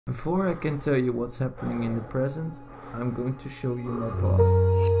Before I can tell you what's happening in the present, I'm going to show you my past.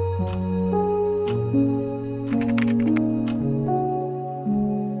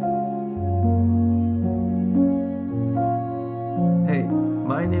 Hey,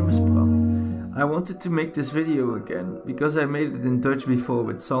 my name is Bram. I wanted to make this video again because I made it in Dutch before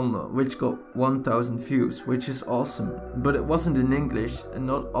with Sander, which got 1000 views, which is awesome. But it wasn't in English and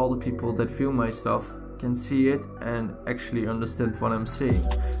not all the people that view my stuff can see it and actually understand what I'm saying.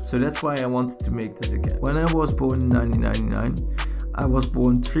 So that's why I wanted to make this again. When I was born in 1999, I was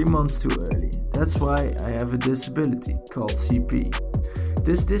born 3 months too early. That's why I have a disability called CP.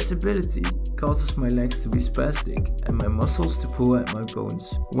 This disability causes my legs to be spastic and my muscles to pull at my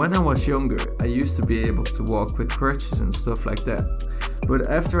bones. When I was younger, I used to be able to walk with crutches and stuff like that. But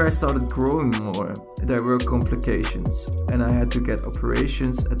after I started growing more, there were complications and I had to get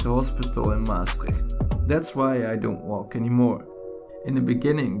operations at the hospital in Maastricht. That's why I don't walk anymore. In the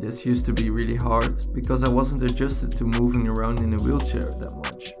beginning, this used to be really hard because I wasn't adjusted to moving around in a wheelchair that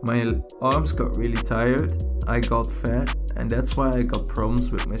much. My arms got really tired, I got fat, and that's why I got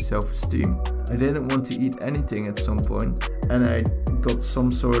problems with my self-esteem. I didn't want to eat anything at some point and I got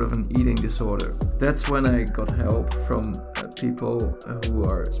some sort of an eating disorder. That's when I got help from people who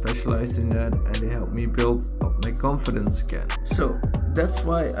are specialized in that, and they helped me build up my confidence again. So that's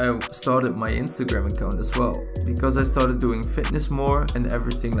why I started my Instagram account as well, because I started doing fitness more and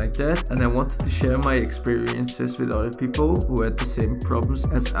everything like that, and I wanted to share my experiences with other people who had the same problems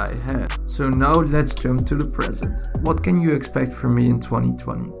as I had. So now let's jump to the present. What can you expect from me in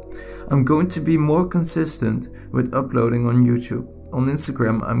 2020? I'm going to be more consistent with uploading on YouTube. On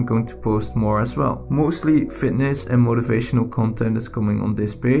Instagram I'm going to post more as well. Mostly fitness and motivational content is coming on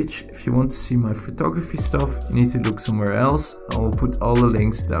this page. If you want to see my photography stuff, you need to look somewhere else. I will put all the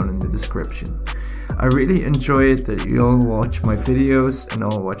links down in the description. I really enjoy it that you all watch my videos and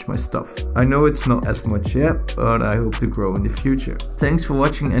all watch my stuff. I know it's not as much yet, but I hope to grow in the future. Thanks for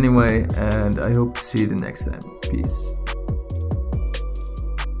watching anyway, and I hope to see you the next time. Peace.